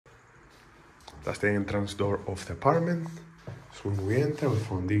That's the entrance door of the apartment. So when we enter, we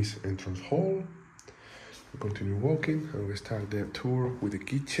found this entrance hall. We continue walking and we start the tour with the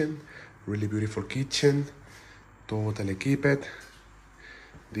kitchen. Really beautiful kitchen, totally equipped.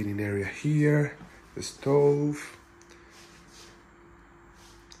 Dining area here, the stove,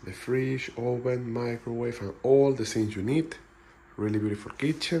 the fridge, oven, microwave, and all the things you need. Really beautiful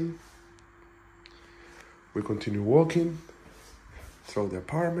kitchen. We continue walking through the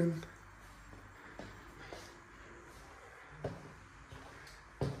apartment.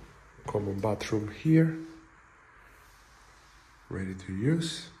 Common bathroom here, ready to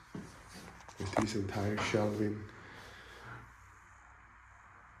use, with this entire shelving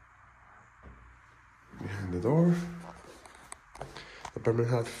behind the door. The apartment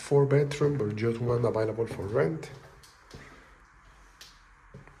has 4 bedrooms, but just 1 available for rent.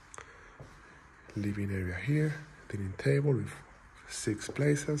 Living area here, dining table with 6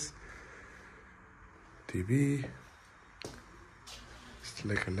 places, TV. It's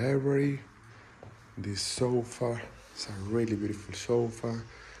like a library. This sofa, it's a really beautiful sofa,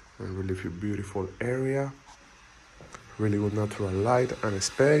 and really beautiful area. Really good natural light and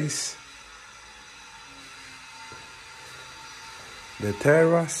space. The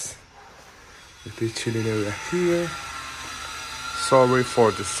terrace, with this chilling area here. Sorry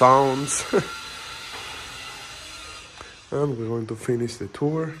for the sounds. And we're going to finish the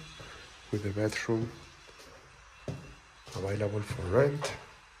tour with the bedroom available for rent,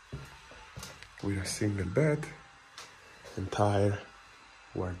 with a single bed, entire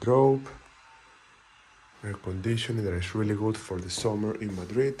wardrobe, air conditioning that is really good for the summer in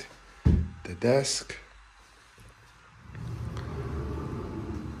Madrid, the desk,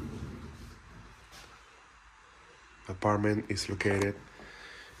 the apartment is located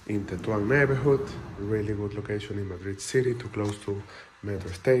in the Tetuan neighborhood, really good location in Madrid city, too close to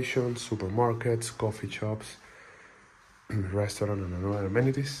metro stations, supermarkets, coffee shops, restaurant, and other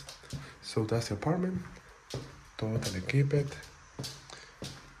amenities. So that's the apartment, totally equipped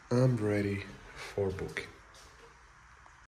and ready for booking.